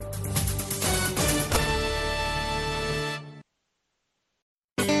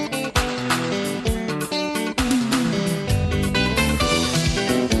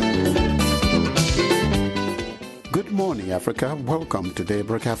Africa. Welcome to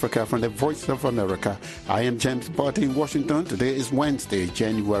Daybreak Africa from the Voice of America. I am James Barty in Washington. Today is Wednesday,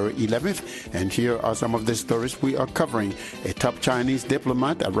 January 11th, and here are some of the stories we are covering. A top Chinese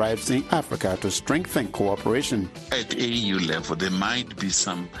diplomat arrives in Africa to strengthen cooperation. At AU level, there might be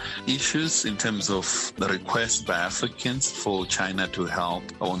some issues in terms of the request by Africans for China to help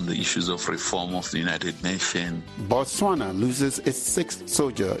on the issues of reform of the United Nations. Botswana loses its sixth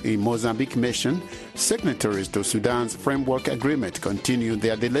soldier in Mozambique mission. Signatories to Sudan's framework agreement continue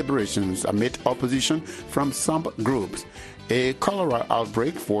their deliberations amid opposition from some groups. A cholera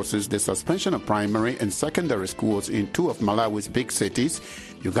outbreak forces the suspension of primary and secondary schools in two of Malawi's big cities.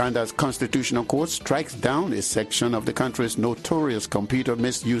 Uganda's constitutional court strikes down a section of the country's notorious computer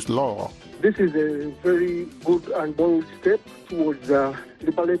misuse law. This is a very good and bold step towards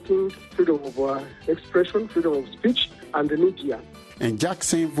liberating freedom of expression, freedom of speech, and the media. And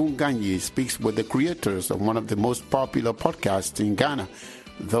Jackson Vunganyi speaks with the creators of one of the most popular podcasts in Ghana.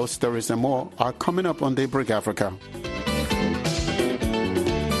 Those stories and more are coming up on Daybreak Africa.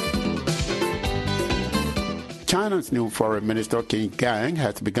 China's new Foreign Minister Qin Gang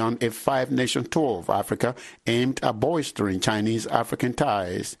has begun a five-nation tour of Africa aimed at bolstering Chinese-African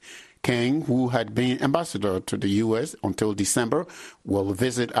ties. Kang, who had been ambassador to the U.S. until December, will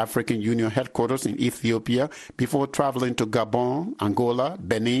visit African Union headquarters in Ethiopia before traveling to Gabon, Angola,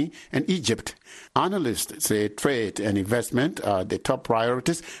 Benin, and Egypt. Analysts say trade and investment are the top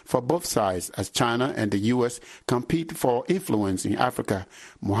priorities for both sides as China and the U.S. compete for influence in Africa.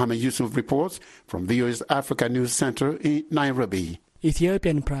 Mohammed Yusuf reports from VOA's Africa News Center in Nairobi.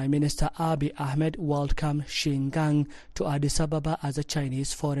 Ethiopian Prime Minister Abiy Ahmed welcomed Qin Gang to Addis Ababa as the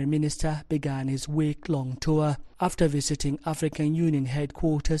Chinese Foreign Minister began his week-long tour. After visiting African Union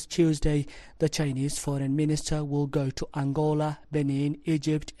headquarters Tuesday, the Chinese Foreign Minister will go to Angola, Benin,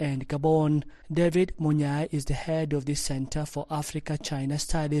 Egypt and Gabon. David Munyai is the head of the Center for Africa-China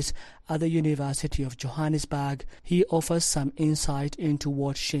Studies at the University of Johannesburg. He offers some insight into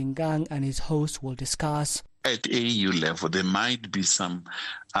what Qin Gang and his host will discuss. At AU level, there might be some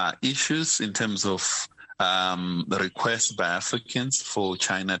issues in terms of the request by Africans for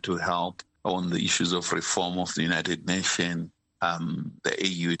China to help on the issues of reform of the United Nations. The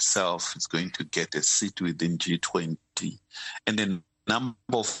AU itself is going to get a seat within G20, and then a number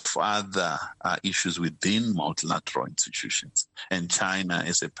of other issues within multilateral institutions. And China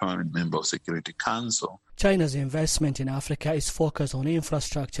is a permanent member of Security Council. China's investment in Africa is focused on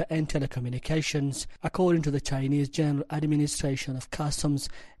infrastructure and telecommunications. According to the Chinese General Administration of Customs,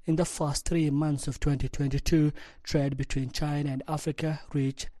 in the first 3 months of 2022, trade between China and Africa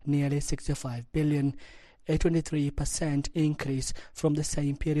reached nearly 65 billion, a 23% increase from the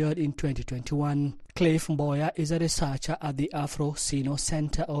same period in 2021. Cliff Mboya is a researcher at the Afro-Sino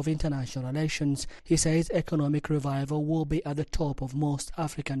Center of International Relations. He says economic revival will be at the top of most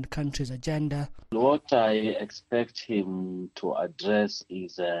African countries' agenda. What I expect him to address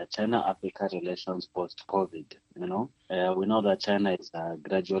is China-Africa relations post-COVID. We know that China is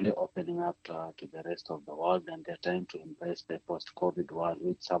gradually opening up to the rest of the world, and they're trying to embrace the post-COVID world,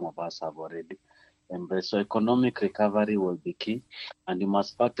 which some of us have already embrace. So economic recovery will be key, and you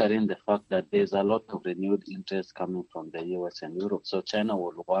must factor in the fact that there's a lot of renewed interest coming from the US and Europe. So China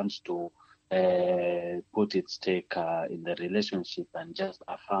will want to put its stake in the relationship and just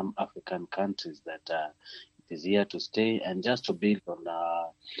affirm African countries that it is here to stay and just to build on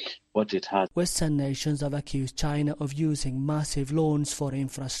what it has. Western nations have accused China of using massive loans for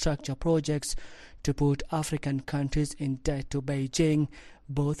infrastructure projects to put African countries in debt to Beijing,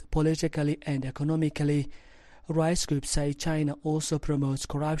 both politically and economically. Rights groups say China also promotes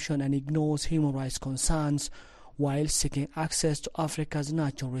corruption and ignores human rights concerns while seeking access to Africa's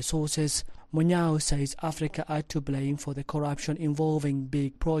natural resources. Munyao says Africa are to blame for the corruption involving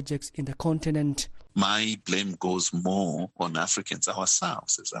big projects in the continent. My blame goes more on Africans,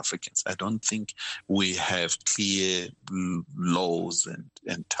 ourselves as Africans. I don't think we have clear laws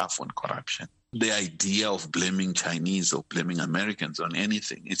and tough on corruption. The idea of blaming Chinese or blaming Americans on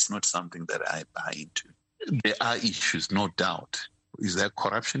anything, it's not something that I buy into. There are issues, no doubt. Is there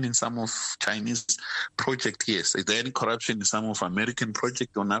corruption in some of Chinese projects? Yes. Is there any corruption in some of American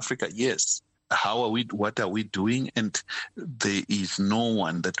projects on Africa? Yes. What are we doing? And there is no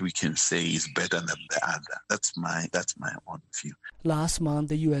one that we can say is better than the other. That's my own view. Last month,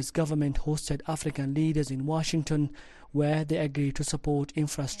 the U.S. government hosted African leaders in Washington, where they agreed to support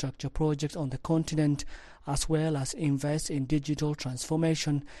infrastructure projects on the continent, as well as invest in digital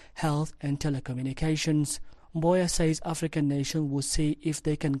transformation, health and telecommunications. Mboya says African nations will see if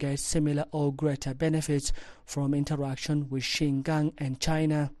they can get similar or greater benefits from interaction with Xinjiang and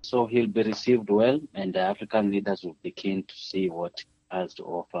China. So he'll be received well, and the African leaders will be keen to see what he has to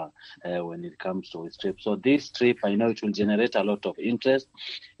offer when it comes to his trip. So this trip, I know it will generate a lot of interest.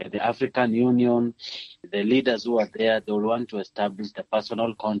 The African Union, the leaders who are there, they will want to establish the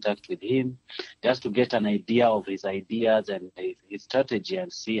personal contact with him just to get an idea of his ideas and his strategy and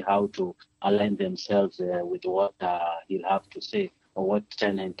see how to align themselves with what he'll have to say or what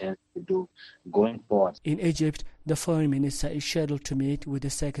China intends to do going forward. In Egypt, the foreign minister is scheduled to meet with the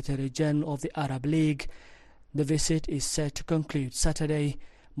Secretary General of the Arab League. The visit is set to conclude Saturday.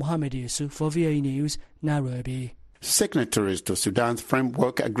 Mohammed Yusuf for VOA News, Nairobi. Signatories to Sudan's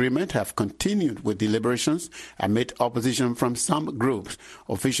framework agreement have continued with deliberations amid opposition from some groups.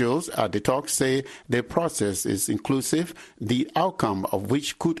 Officials at the talks say the process is inclusive, the outcome of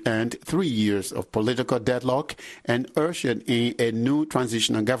which could end 3 years of political deadlock and usher in a new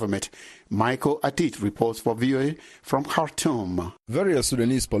transitional government. Michael Atit reports for VOA from Khartoum. Various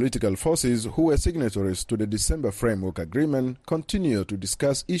Sudanese political forces who were signatories to the December Framework Agreement continue to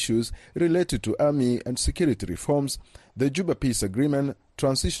discuss issues related to army and security reforms, the Juba Peace Agreement,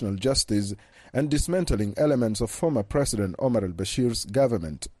 transitional justice, and dismantling elements of former President Omar al-Bashir's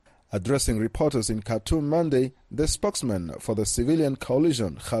government. Addressing reporters in Khartoum Monday, the spokesman for the civilian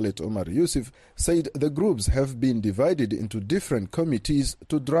coalition, Khalid Omar Yusuf, said the groups have been divided into different committees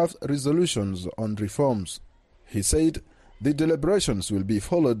to draft resolutions on reforms. He said the deliberations will be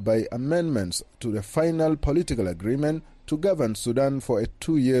followed by amendments to the final political agreement to govern Sudan for a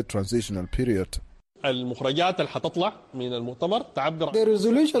 2-year transitional period. The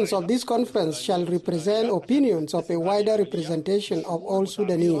resolutions of this conference shall represent opinions of a wider representation of all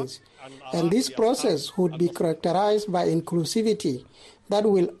Sudanese, and this process would be characterized by inclusivity that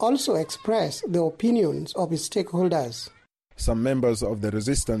will also express the opinions of its stakeholders. Some members of the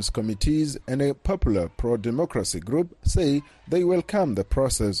resistance committees and a popular pro-democracy group say they welcome the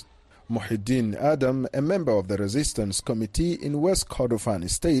process. Muhyiddin Adam, a member of the Resistance Committee in West Kordofan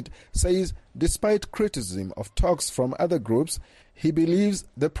State, says despite criticism of talks from other groups, he believes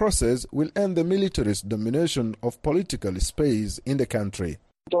the process will end the militarist domination of political space in the country.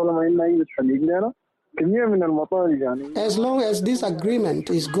 As long as this agreement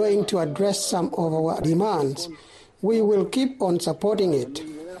is going to address some of our demands, we will keep on supporting it.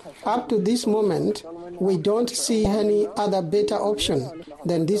 Up to this moment, we don't see any other better option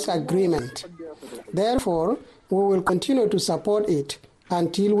than this agreement. Therefore, we will continue to support it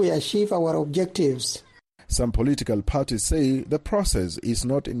until we achieve our objectives. Some political parties say the process is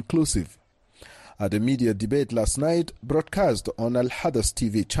not inclusive. At a media debate last night, broadcast on Al Hadath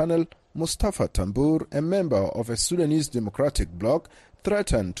TV channel, Mustafa Tambour, a member of a Sudanese Democratic Bloc,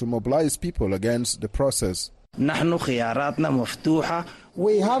 threatened to mobilize people against the process. We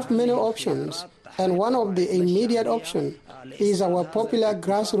have many options, and one of the immediate options is our popular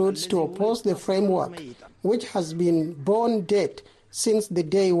grassroots to oppose the framework, which has been born dead since the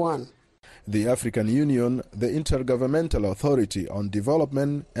day one. The African Union, the Intergovernmental Authority on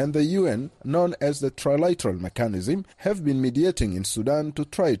Development, and the UN, known as the Trilateral Mechanism, have been mediating in Sudan to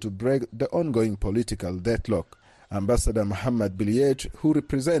try to break the ongoing political deadlock. Ambassador Mohamed Biliech, who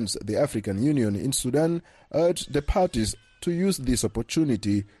represents the African Union in Sudan, urged the parties to use this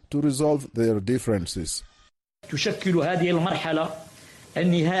opportunity to resolve their differences. This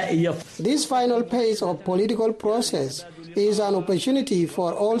final phase of political process is an opportunity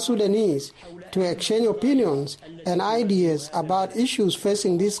for all Sudanese to exchange opinions and ideas about issues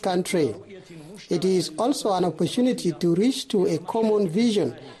facing this country. It is also an opportunity to reach to a common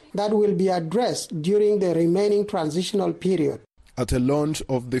vision that will be addressed during the remaining transitional period. At a launch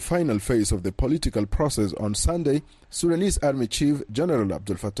of the final phase of the political process on Sunday, Sudanese Army Chief General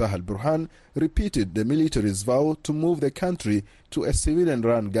Abdel Fattah al-Burhan repeated the military's vow to move the country to a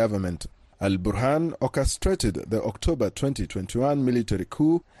civilian-run government. Al-Burhan orchestrated the October 2021 military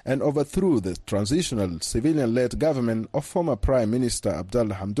coup and overthrew the transitional civilian-led government of former Prime Minister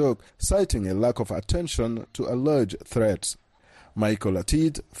Abdallah Hamdok, citing a lack of attention to alleged threats. Michael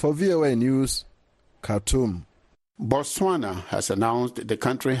Atid for VOA News, Khartoum. Botswana has announced the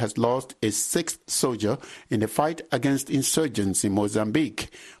country has lost a 6th soldier in the fight against insurgents in Mozambique.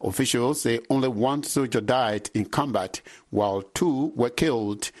 Officials say only 1 soldier died in combat, while 2 were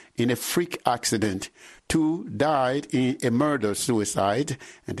killed in a freak accident. 2 died in a murder-suicide,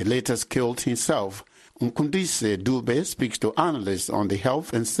 and the latest killed himself. Nkundise Dube speaks to analysts on the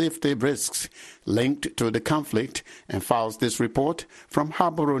health and safety risks linked to the conflict and files this report from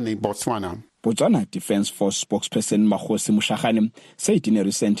Gaborone, Botswana. Botswana Defence Force spokesperson Magosi Mushagane said in a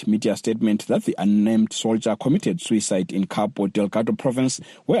recent media statement that the unnamed soldier committed suicide in Cabo Delgado province,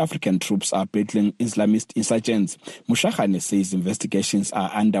 where African troops are battling Islamist insurgents. Mushagane says investigations are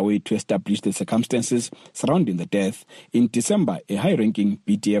underway to establish the circumstances surrounding the death. In December, a high-ranking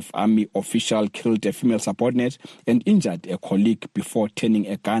BDF army official killed a female subordinate and injured a colleague before turning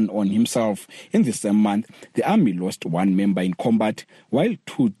a gun on himself. In the same month, the army lost one member in combat, while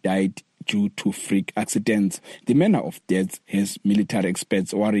 2 died due to freak accidents. The manner of death has military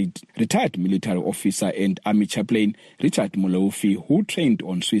experts worried. Retired military officer and army chaplain Richard Mulaufi, who trained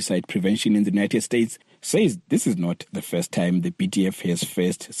on suicide prevention in the United States, says this is not the first time the BDF has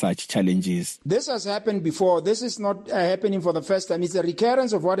faced such challenges. This has happened before. This is not happening for the first time. It's a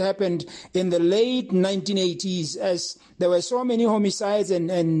recurrence of what happened in the late 1980s, as there were so many homicides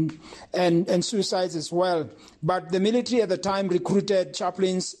and suicides as well. But the military at the time recruited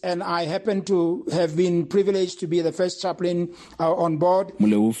chaplains, and I happen to have been privileged to be the first chaplain on board.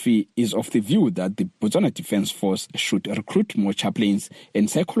 Mulaufi is of the view that the Botswana Defence Force should recruit more chaplains and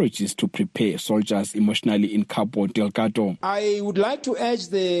psychologists to prepare soldiers emotionally in Cabo Delgado. I would like to urge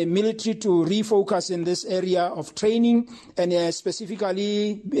the military to refocus in this area of training and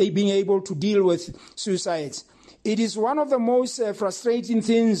specifically being able to deal with suicides. It is one of the most frustrating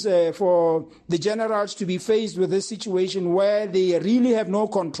things for the generals to be faced with this situation where they really have no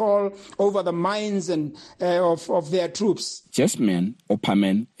control over the minds and of their troops. Jasmine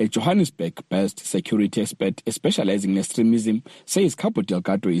Opaman, a Johannesburg-based security expert specializing in extremism, says Cabo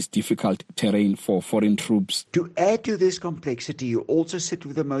Delgado is difficult terrain for foreign troops. To add to this complexity, you also sit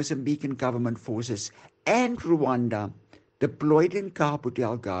with the Mozambican government forces and Rwanda deployed in Cabo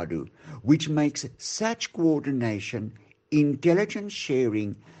Delgado, which makes such coordination, intelligence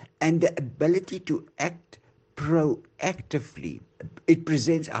sharing, and the ability to act proactively. It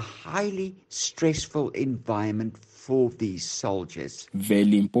presents a highly stressful environment for these soldiers.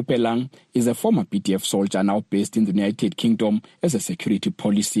 Veli Mpopelang is a former BDF soldier now based in the United Kingdom as a security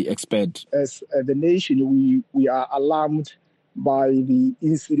policy expert. As the nation, we are alarmed by the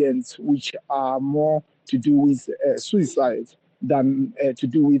incidents which are more to do with suicide than to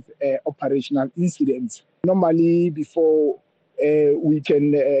do with operational incidents. Normally, before we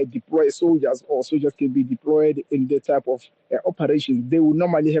can deploy soldiers or soldiers can be deployed in the type of operations, they will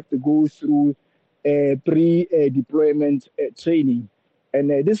normally have to go through pre-deployment training.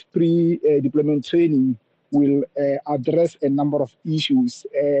 And this pre-deployment training will address a number of issues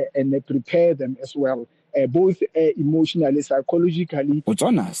and prepare them as well. Both emotionally, psychologically.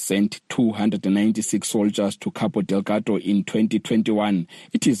 Botswana sent 296 soldiers to Cabo Delgado in 2021.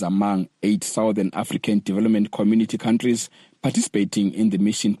 It is among 8 Southern African Development Community countries participating in the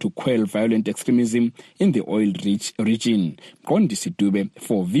mission to quell violent extremism in the oil-rich region. Kondi Sidube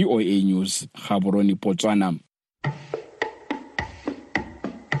for VOA News, Gaborone, Botswana.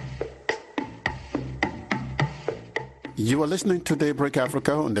 You are listening to Daybreak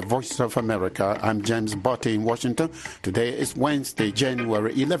Africa on the Voice of America. I'm James Botte in Washington. Today is Wednesday,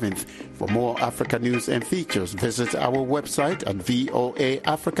 January 11th. For more Africa news and features, visit our website at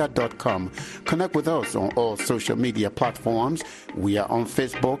voaafrica.com. Connect with us on all social media platforms. We are on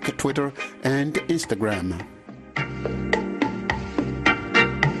Facebook, Twitter, and Instagram.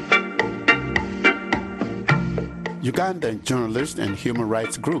 Ugandan journalists and human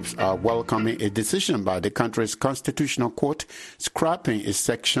rights groups are welcoming a decision by the country's constitutional court scrapping a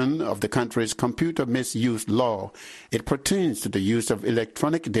section of the country's computer misuse law. It pertains to the use of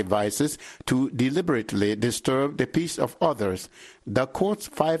electronic devices to deliberately disturb the peace of others. The court's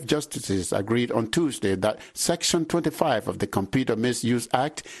 5 justices agreed on Tuesday that Section 25 of the Computer Misuse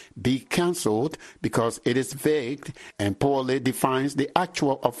Act be cancelled because it is vague and poorly defines the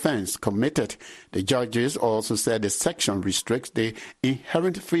actual offense committed. The judges also said the section restricts the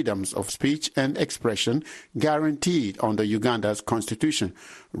inherent freedoms of speech and expression guaranteed under Uganda's constitution.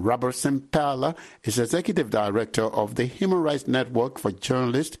 Robert Sempala is executive director of the Human Rights Network for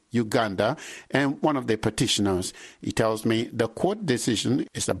Journalists, Uganda, and one of the petitioners. He tells me the court decision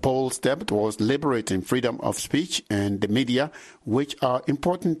is a bold step towards liberating freedom of speech and the media, which are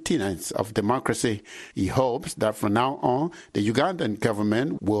important tenets of democracy. He hopes that from now on, the Ugandan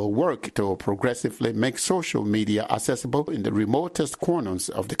government will work to progressively make social media accessible in the remotest corners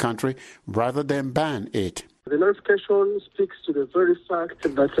of the country rather than ban it. The notification speaks to the very fact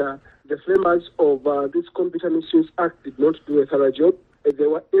that the framers of this Computer Misuse Act did not do a thorough job. They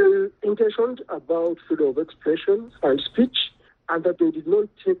were ill-intentioned about freedom of expression and speech, and that they did not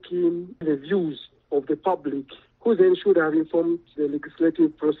take in the views of the public who then should have informed the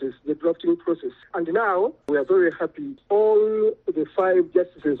legislative process, the drafting process. And now we are very happy. All the 5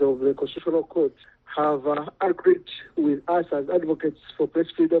 justices of the Constitutional Court have agreed with us as advocates for press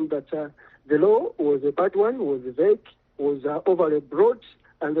freedom that the law was a bad one, was vague, was overly broad,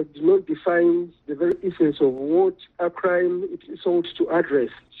 and that did not define the very essence of what a crime it sought to address.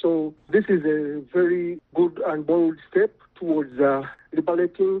 So this is a very good and bold step towards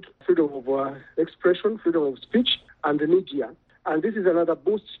liberating freedom of expression, freedom of speech, and the media. And this is another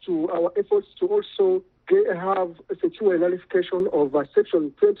boost to our efforts to also have a secure nullification of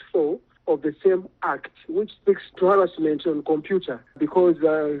Section 24 of the same Act, which speaks to harassment on computer, because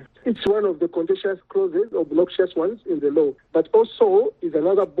it's one of the contentious clauses, obnoxious ones in the law, but also is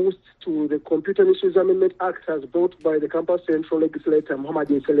another boost to the Computer Misuse Amendment Act as brought by the Campus Central legislator,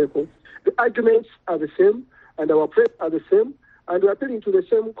 Mohamed Seleko. The arguments are the same, and our prayers are the same, and we're appealing to the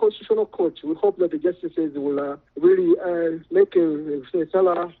same Constitutional Court. We hope that the justices will really make a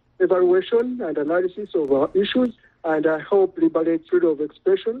thorough evaluation and analysis of our issues, and I hope liberate freedom of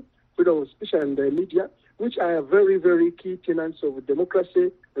expression, freedom of speech and media, which are very, very key tenets of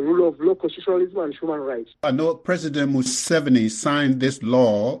democracy, the rule of law, constitutionalism, and human rights. I know President Museveni signed this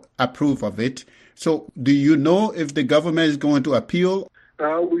law, approved of it. So do you know if the government is going to appeal?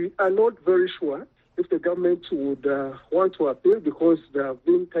 We are not very sure if the government would want to appeal, because they have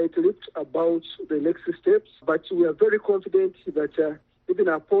been tight-lipped about the next steps. But we are very confident that even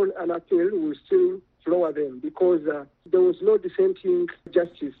upon an appeal, we will still floor them, because there was no dissenting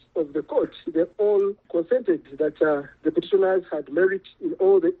justice of the court. They all consented that the petitioners had merit in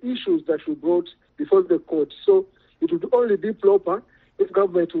all the issues that we brought before the court. So it would only be proper if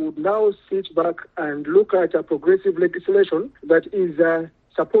government would now sit back and look at a progressive legislation that is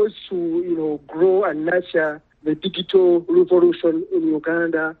supposed to, grow and nurture the digital revolution in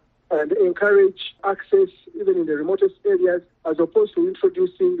Uganda and encourage access even in the remotest areas, as opposed to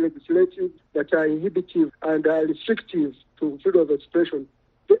introducing legislation that are inhibitive and restrictive to freedom of expression.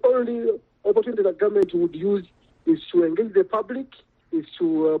 The only opportunity that government would use is to engage the public, is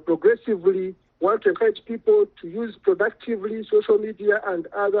to progressively want to encourage people to use productively social media and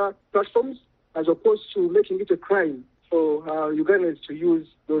other platforms, as opposed to making it a crime for Ugandans to use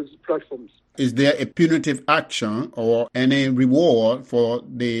those platforms. Is there a punitive action or any reward for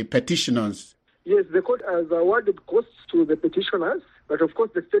the petitioners? Yes, the court has awarded costs to the petitioners, but of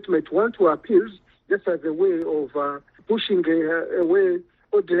course the state might want to appeal just as a way of pushing away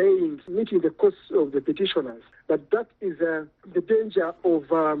or delaying meeting the costs of the petitioners. But that is the danger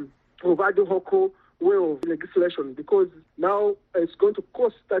of ad hoc way of legislation, because now it's going to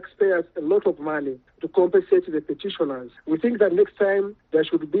cost taxpayers a lot of money to compensate the petitioners. We think that next time there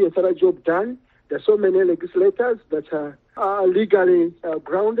should be a thorough job done. There are so many legislators that are legally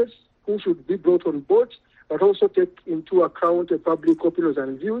grounded who should be brought on board, but also take into account the public opinions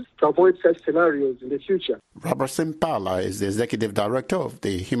and views to avoid such scenarios in the future. Robert Simpala is the Executive Director of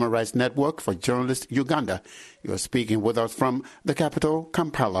the Human Rights Network for Journalists Uganda. You are speaking with us from the capital,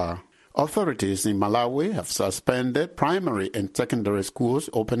 Kampala. Authorities in Malawi have suspended primary and secondary schools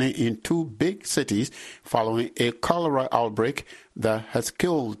opening in 2 big cities following a cholera outbreak that has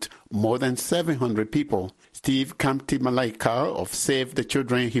killed more than 700 people. Steve Kamti-Malaika of Save the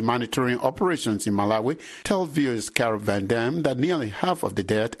Children Humanitarian Operations in Malawi tells viewers Carol Van Dam that nearly half of the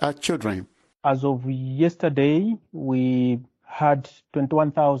dead are children. As of yesterday, we had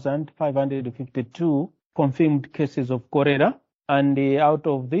 21,552 confirmed cases of cholera. And out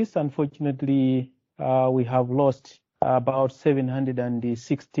of this, unfortunately, we have lost about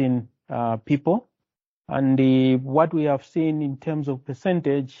 716 people. And what we have seen in terms of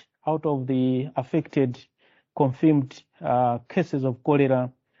percentage, out of the affected confirmed cases of cholera,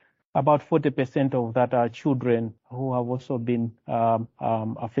 about 40% of that are children who have also been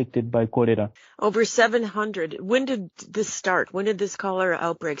affected by cholera. Over 700. When did this start? When did this cholera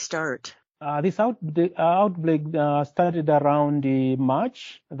outbreak start? This outbreak started around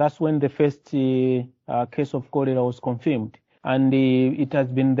March. That's when the first case of cholera was confirmed. And it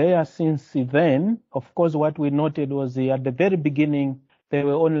has been there since then. Of course, what we noted was at the very beginning, there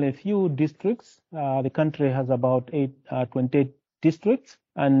were only a few districts. The country has about 28 districts.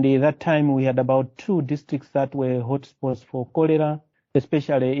 And at that time, we had about 2 districts that were hotspots for cholera,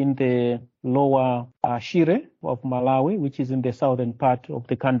 especially in the lower Shire of Malawi, which is in the southern part of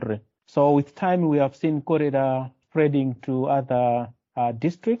the country. So with time, we have seen cholera spreading to other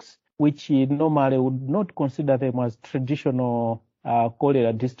districts, which normally would not consider them as traditional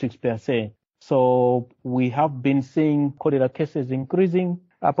cholera districts per se. So we have been seeing cholera cases increasing.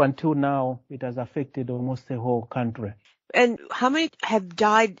 Up until now, it has affected almost the whole country. And how many have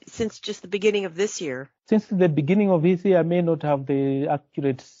died since just the beginning of this year? Since the beginning of this year, I may not have the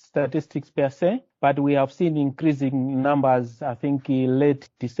accurate statistics per se, but we have seen increasing numbers, I think, late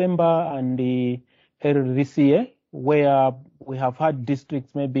December and early this year, where we have had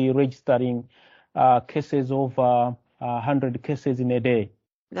districts maybe registering cases over 100 cases in a day.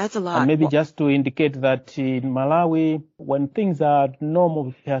 That's a lot. And maybe just to indicate that in Malawi, when things are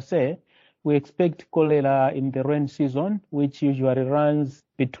normal per se, we expect cholera in the rain season, which usually runs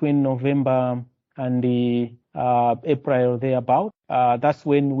between November and April or thereabout. That's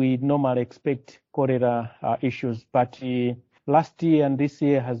when we normally expect cholera issues. But last year and this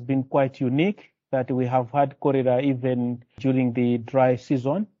year has been quite unique, that we have had cholera even during the dry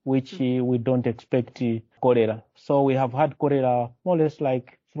season, which we don't expect cholera. So we have had cholera more or less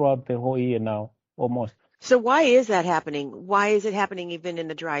like throughout the whole year now, almost. So why is that happening? Why is it happening even in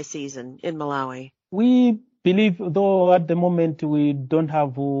the dry season in Malawi? We believe, though at the moment we don't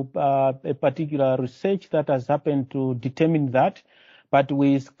have a particular research that has happened to determine that, but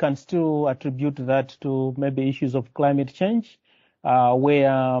we can still attribute that to maybe issues of climate change,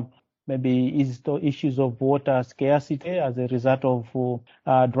 where maybe issues of water scarcity as a result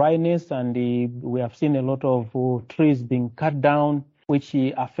of dryness, and we have seen a lot of trees being cut down, which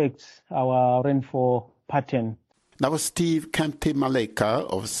affects our rainfall pattern. That was Steve Kempty Maleka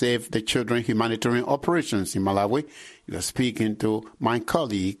of Save the Children Humanitarian Operations in Malawi. You are speaking to my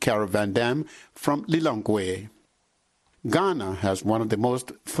colleague, Carol Van Dam, from Lilongwe. Ghana has one of the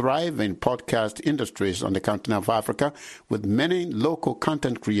most thriving podcast industries on the continent of Africa, with many local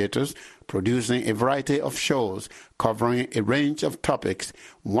content creators producing a variety of shows covering a range of topics.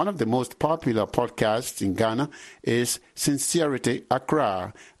 One of the most popular podcasts in Ghana is Sincerity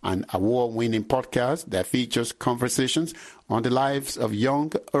Accra, an award-winning podcast that features conversations on the lives of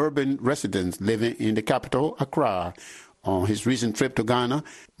young urban residents living in the capital, Accra. On his recent trip to Ghana,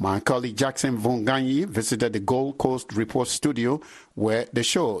 my colleague Jackson Vunganyi visited the Gold Coast Report studio where the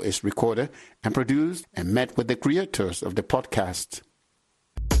show is recorded and produced, and met with the creators of the podcast.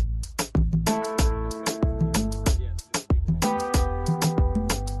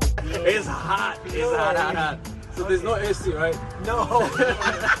 It's hot. It's hot. So there's no AC, right? No.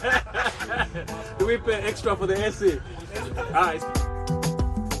 Do we pay extra for the AC? All right.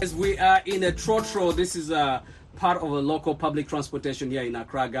 As we are in a trotro, this is part of a local public transportation here in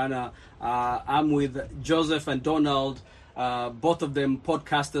Accra, Ghana. I'm with Joseph and Donald, both of them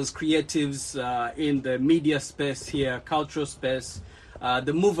podcasters, creatives in the media space here, cultural space,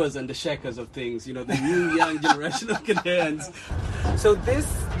 the movers and the shakers of things, you know, the new young generation of Ghanaians. So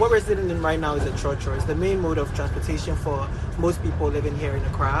what we're sitting in right now is a trotro. It's the main mode of transportation for most people living here in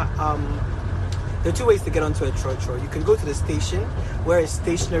Accra. There are two ways to get onto a trotro. You can go to the station where it's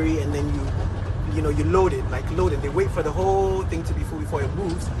stationary, and then you load it, They wait for the whole thing to be full before it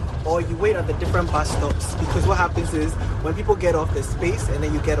moves, or you wait at the different bus stops, because what happens is when people get off, there's space and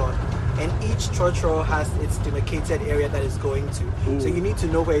then you get on. And each trotro has its demarcated area that it's going to. So you need to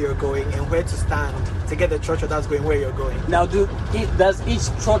know where you're going and where to stand to get the trotro that's going where you're going. Now, does each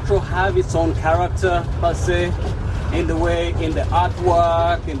trotro have its own character, per se, in the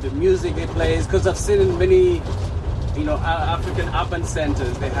artwork, in the music it plays? Because I've seen in many, African urban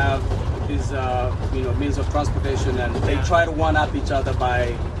centers, they have these, means of transportation, and they try to one-up each other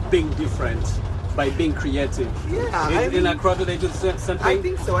by being different, by being creative. Yeah, in Accra, do they do something? I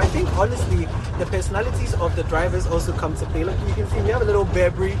think so. I think, honestly, the personalities of the drivers also come to play. Like you can see, we have a little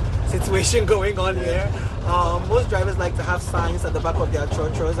Burberry situation going on here. Most drivers like to have signs at the back of their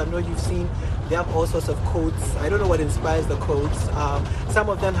trotros. I know you've seen they have all sorts of codes. I don't know what inspires the codes. Some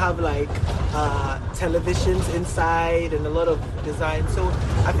of them have televisions inside and a lot of design. So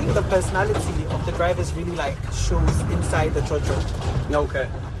I think the personality of the drivers really shows inside the trotro. Okay.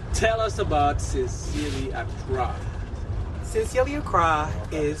 Tell us about Sincerely Accra. Sincerely Accra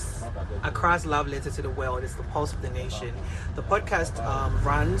is Accra's love letter to the world. It's the pulse of the nation. The podcast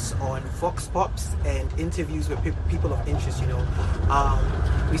runs on Vox Pops and interviews with people of interest,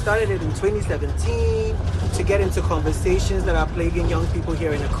 We started it in 2017 to get into conversations that are plaguing young people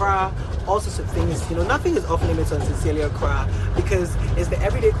here in Accra. All sorts of things, nothing is off limits on Sincerely Accra, because it's the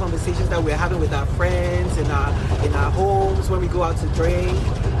everyday conversations that we're having with our friends in our homes when we go out to drink,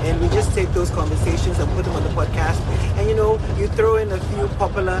 and we just take those conversations and put them on the podcast. And you throw in a few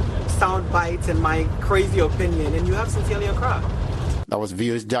popular sound bites and my crazy opinion, and you have Sincerely Accra. That was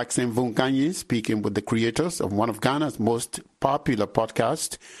VOA's Jackson Vunganyi speaking with the creators of one of Ghana's most popular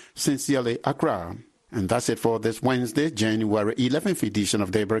podcasts, Sincerely Accra. And that's it for this Wednesday, January 11th edition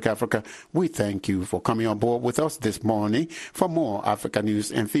of Daybreak Africa. We thank you for coming on board with us this morning. For more Africa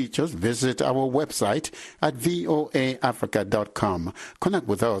news and features, visit our website at voaafrica.com. Connect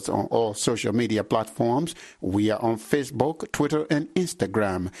with us on all social media platforms. We are on Facebook, Twitter, and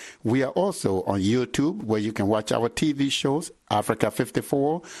Instagram. We are also on YouTube, where you can watch our TV shows, Africa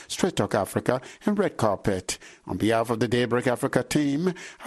 54, Straight Talk Africa, and Red Carpet. On behalf of the Daybreak Africa team,